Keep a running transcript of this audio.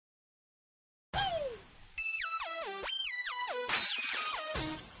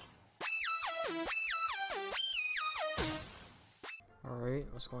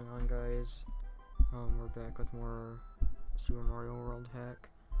What's going on, guys? We're back with more Super Mario World hack.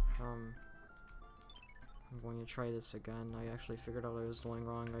 I'm going to try this again. I actually figured out what I was doing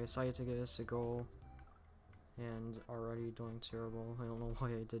wrong. I decided to give this a go, and already doing terrible. I don't know why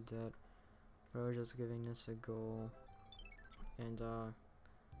I did that, but I was just giving this a go, and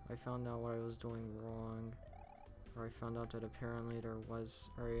I found out what I was doing wrong. Or I found out that apparently there was...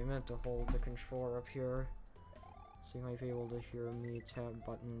 Alright, I meant to hold the controller up here, so you might be able to hear me tap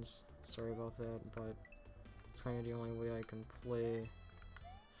buttons. Sorry about that, but it's kind of the only way I can play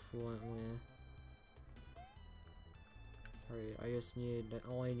fluently. Alright, I just need...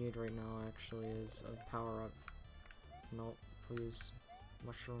 all I need right now, actually, is a power-up. Nope, please.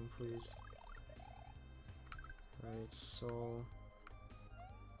 Mushroom, please. Alright, so...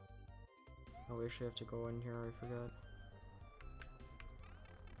 oh, we actually have to go in here, I forgot.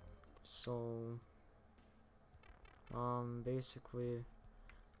 So... basically,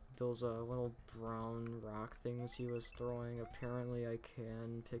 those little brown rock things he was throwing, apparently I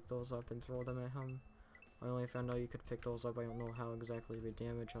can pick those up and throw them at him. I only found out you could pick those up. I don't know how exactly we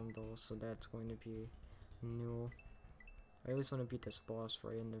damage them though, so that's going to be new. I at least want to beat this boss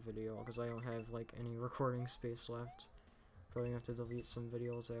right in the video, because I don't have like any recording space left. Probably have to delete some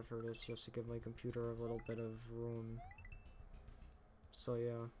videos after this just to give my computer a little bit of room. So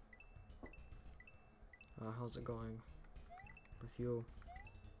yeah. How's it going with you?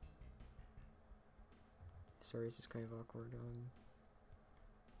 Sorry, this is kind of awkward,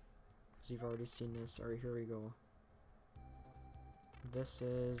 because you've already seen this. Alright, here we go. This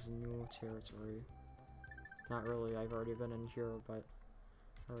is new territory. Not really, I've already been in here, but...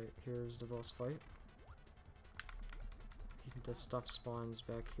 alright, here's the boss fight. This stuff spawns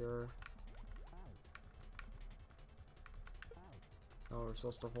back here. Oh, we're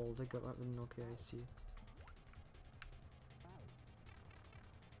supposed to hold a good weapon? Okay, I see.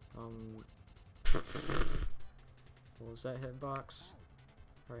 What was that hitbox?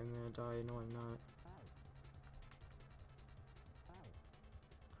 Alright, I'm gonna die. No, I'm not.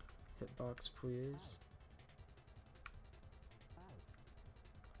 Hitbox, please.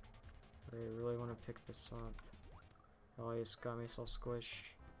 Alright, I really want to pick this up. Oh, I just got myself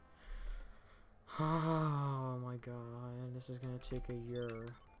squished. Oh my god, this is gonna take a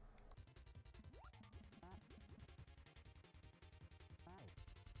year.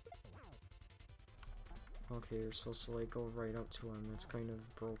 Okay, you're supposed to like go right up to him. That's kind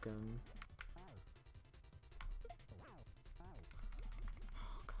of broken.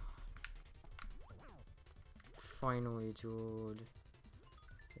 Oh god. Finally, dude.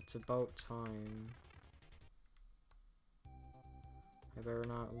 It's about time. I better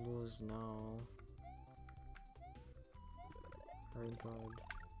not lose now. Very good.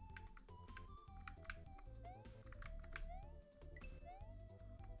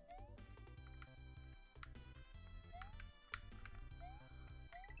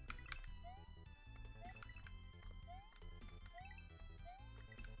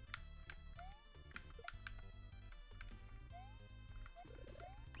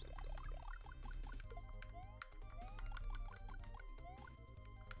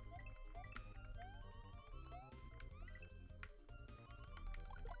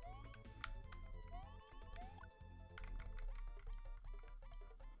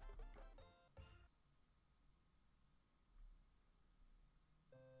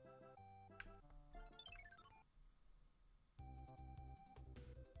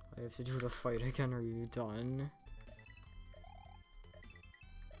 I have to do the fight again. Are you done?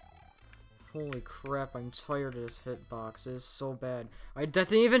 Holy crap, I'm tired of this hitbox. It is so bad. That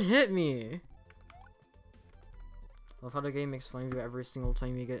didn't even hit me! I love how the game makes fun of you every single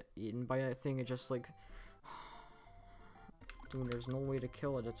time you get eaten by that thing. It just like... dude, there's no way to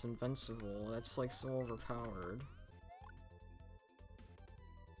kill it. It's invincible. That's like so overpowered.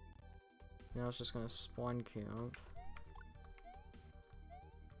 Now it's just gonna spawn camp.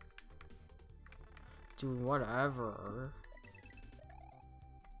 Dude, whatever.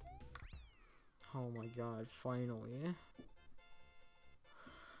 Oh my god, finally.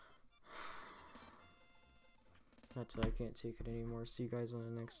 That's it, I can't take it anymore. See you guys on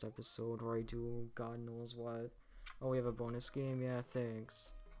the next episode where I do God knows what. Oh, we have a bonus game? Yeah,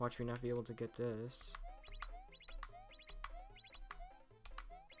 thanks. Watch me not be able to get this.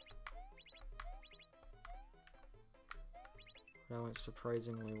 That went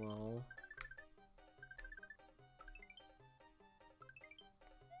surprisingly well.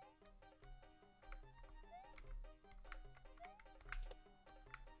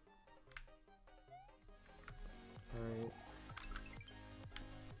 Alright.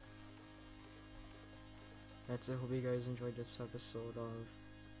 That's it. Hope you guys enjoyed this episode of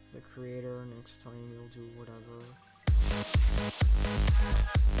the creator. Next time you'll do whatever.